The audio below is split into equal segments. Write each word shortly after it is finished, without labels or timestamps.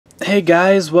Hey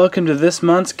guys, welcome to this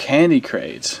month's Candy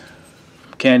Crate.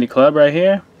 Candy Club right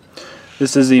here.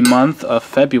 This is the month of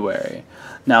February.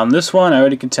 Now in this one, I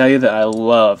already can tell you that I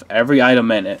love every item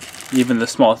in it, even the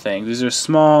small things. These are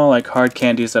small, like hard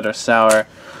candies that are sour.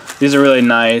 These are really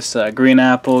nice. Green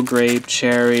apple, grape,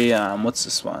 cherry. What's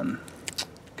this one?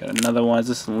 Got another one. Is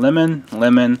this lemon?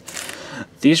 Lemon.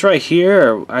 These right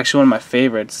here are actually one of my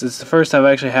favorites. It's the first I've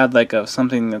actually had like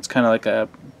something that's kind of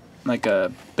like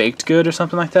a baked good or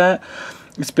something like that.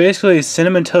 It's basically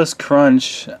Cinnamon Toast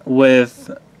Crunch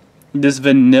with this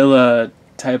vanilla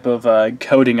type of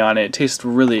coating on it. It tastes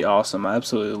really awesome. I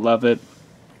absolutely love it.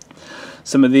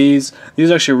 Some of these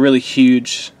are actually really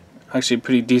huge, actually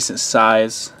pretty decent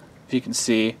size, if you can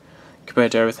see,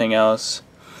 compared to everything else.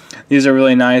 These are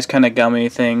really nice, kind of gummy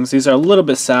things. These are a little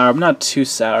bit sour, but not too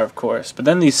sour, of course. But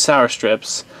then these sour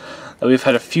strips that we've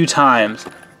had a few times.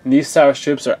 These sour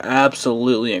strips are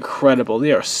absolutely incredible.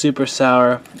 They are super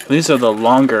sour. These are the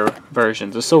longer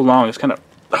versions. They're so long, it's kind of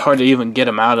hard to even get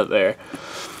them out of there.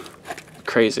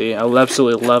 Crazy. I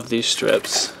absolutely love these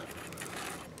strips.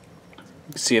 You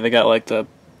can see they got like the,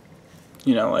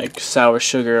 like sour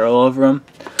sugar all over them.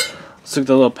 Let's look at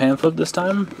the little pamphlet this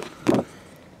time.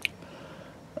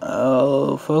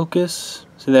 Oh, focus.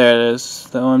 See, there it is.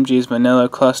 The OMG's vanilla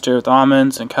cluster with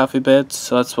almonds and coffee bits.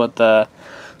 So that's what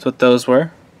those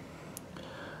were.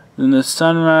 Then the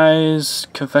Sunrise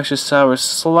confectious sour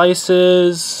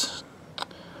slices,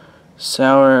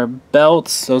 sour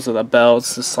belts. Those are the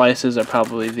belts. The slices are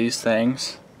probably these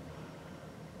things.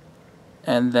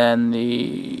 And then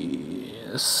the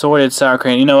assorted sour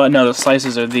cream. You know what? No, the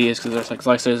slices are these because there's like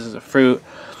slices of fruit.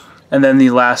 And then the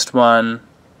last one,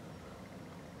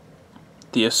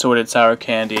 the assorted sour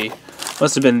candy,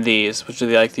 must have been these, which are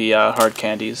like the hard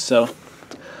candies. So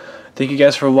thank you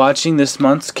guys for watching this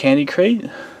month's Candy Crate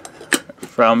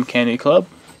from Candy Club.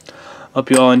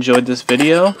 Hope you all enjoyed this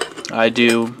video. I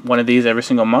do one of these every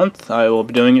single month. I will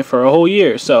be doing it for a whole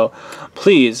year. So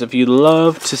please, if you'd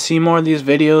love to see more of these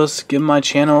videos, give my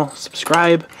channel,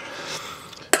 subscribe.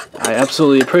 I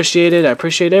absolutely appreciate it. I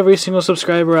appreciate every single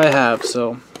subscriber I have.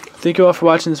 So thank you all for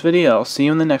watching this video. I'll see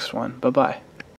you in the next one. Bye-bye.